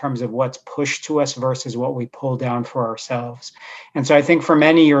in terms of what's pushed to us versus what we pull down for ourselves. And so I think for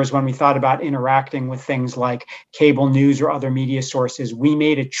many years, when we thought about interacting with things like cable news or other media sources, we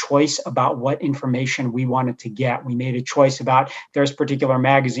made a choice about what information we wanted to get. We made a choice about there's particular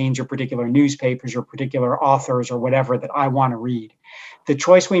magazines or particular newspapers or particular authors or whatever that I want to read. The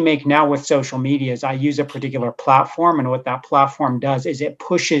choice we make now with social media is I use a particular platform, and what that platform does is it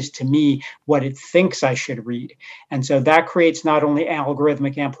pushes to me what it thinks I should read. And so that creates not only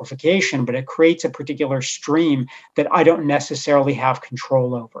algorithmic amplification, but it creates a particular stream that I don't necessarily have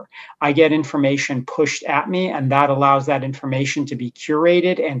control over. I get information pushed at me, and that allows that information to be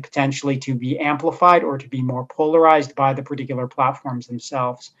curated and potentially to be amplified or to be more polarized by the particular platforms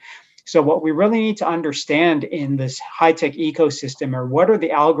themselves. So what we really need to understand in this high-tech ecosystem are what are the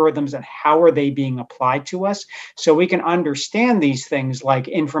algorithms and how are they being applied to us, so we can understand these things like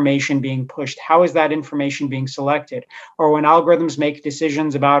information being pushed. How is that information being selected? Or when algorithms make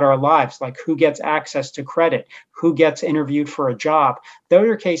decisions about our lives, like who gets access to credit, who gets interviewed for a job. Those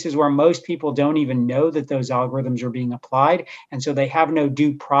are cases where most people don't even know that those algorithms are being applied. And so they have no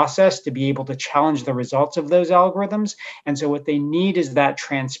due process to be able to challenge the results of those algorithms. And so what they need is that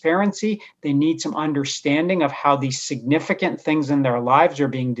transparency. They need some understanding of how these significant things in their lives are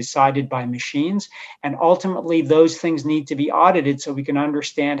being decided by machines. And ultimately, those things need to be audited so we can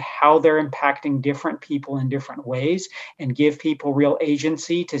understand how they're impacting different people in different ways and give people real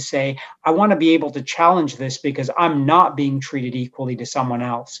agency to say, I want to be able to challenge this because I'm not being treated equally to someone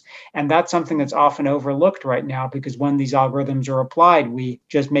else. And that's something that's often overlooked right now, because when these algorithms are applied, we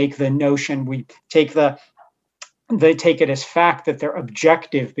just make the notion, they take it as fact that they're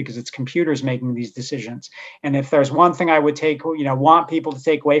objective because it's computers making these decisions. And if there's one thing I would want people to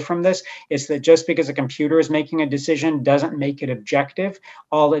take away from this, it's that just because a computer is making a decision doesn't make it objective.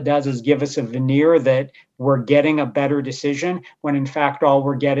 All it does is give us a veneer that we're getting a better decision, when in fact, all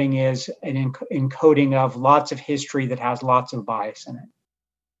we're getting is an encoding of lots of history that has lots of bias in it.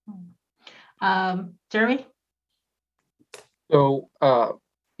 Jeremy? So,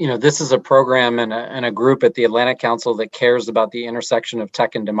 this is a program and a group at the Atlantic Council that cares about the intersection of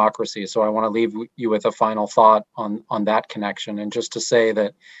tech and democracy. So I want to leave you with a final thought on that connection. And just to say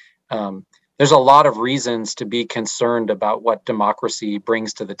that there's a lot of reasons to be concerned about what democracy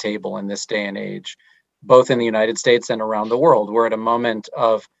brings to the table in this day and age, both in the United States and around the world. We're at a moment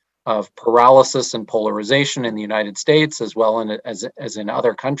of paralysis and polarization in the United States, as well as in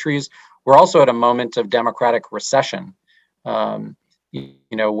other countries. We're also at a moment of democratic recession.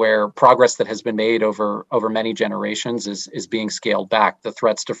 Where progress that has been made over many generations is being scaled back. The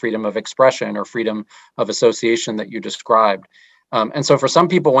threats to freedom of expression or freedom of association that you described. And so for some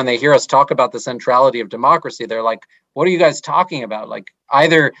people, when they hear us talk about the centrality of democracy, they're like, what are you guys talking about? Like,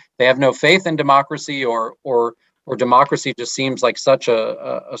 either they have no faith in democracy or democracy just seems like such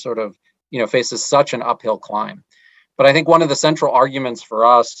a sort of, faces such an uphill climb. But I think one of the central arguments for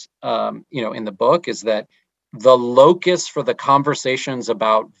us, in the book is that the locus for the conversations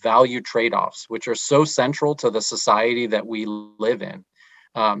about value trade-offs, which are so central to the society that we live in,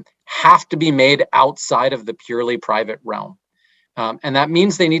 have to be made outside of the purely private realm. And that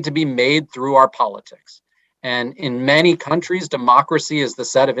means they need to be made through our politics. And in many countries, democracy is the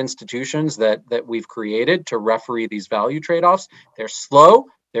set of institutions that we've created to referee these value trade-offs. They're slow,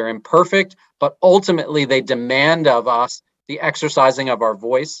 they're imperfect, but ultimately they demand of us the exercising of our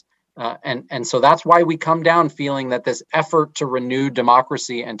voice. And so that's why we come down feeling that this effort to renew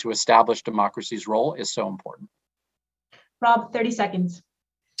democracy and to establish democracy's role is so important. Rob, 30 seconds.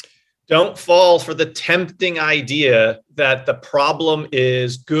 Don't fall for the tempting idea that the problem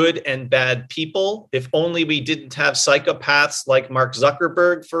is good and bad people. If only we didn't have psychopaths like Mark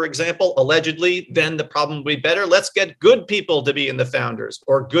Zuckerberg, for example, allegedly, then the problem would be better. Let's get good people to be in the founders,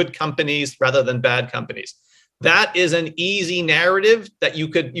 or good companies rather than bad companies. That is an easy narrative that you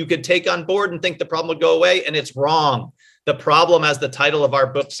could take on board and think the problem would go away, and it's wrong. The problem, as the title of our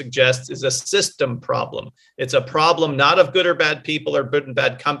book suggests, is a system problem. It's a problem not of good or bad people or good and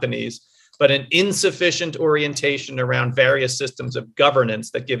bad companies, but an insufficient orientation around various systems of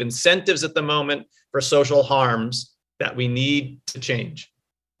governance that give incentives at the moment for social harms that we need to change.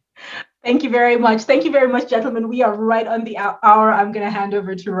 Thank you very much. Thank you very much, gentlemen. We are right on the hour. I'm going to hand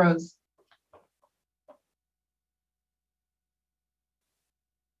over to Rose.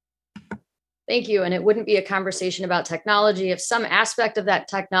 Thank you. And it wouldn't be a conversation about technology if some aspect of that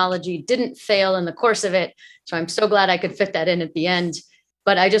technology didn't fail in the course of it. So I'm so glad I could fit that in at the end.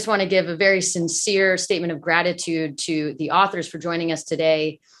 But I just want to give a very sincere statement of gratitude to the authors for joining us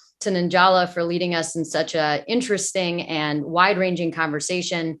today, to Nanjala for leading us in such an interesting and wide-ranging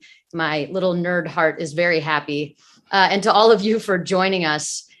conversation. My little nerd heart is very happy. And to all of you for joining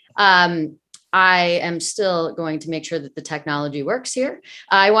us. I am still going to make sure that the technology works here.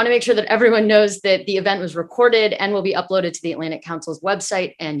 I want to make sure that everyone knows that the event was recorded and will be uploaded to the Atlantic Council's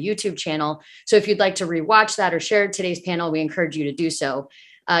website and YouTube channel. So if you'd like to rewatch that or share today's panel, we encourage you to do so.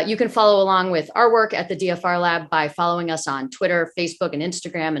 You can follow along with our work at the DFR Lab by following us on Twitter, Facebook, and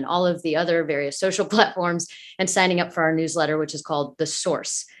Instagram, and all of the other various social platforms, and signing up for our newsletter, which is called The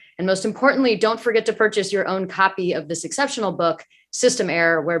Source. And most importantly, don't forget to purchase your own copy of this exceptional book, System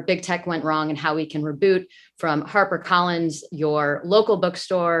Error, Where Big Tech Went Wrong and How We Can Reboot, from HarperCollins, your local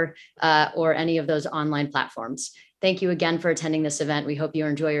bookstore, or any of those online platforms. Thank you again for attending this event. We hope you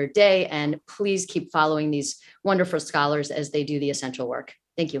enjoy your day, and please keep following these wonderful scholars as they do the essential work.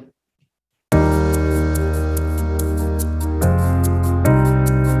 Thank you.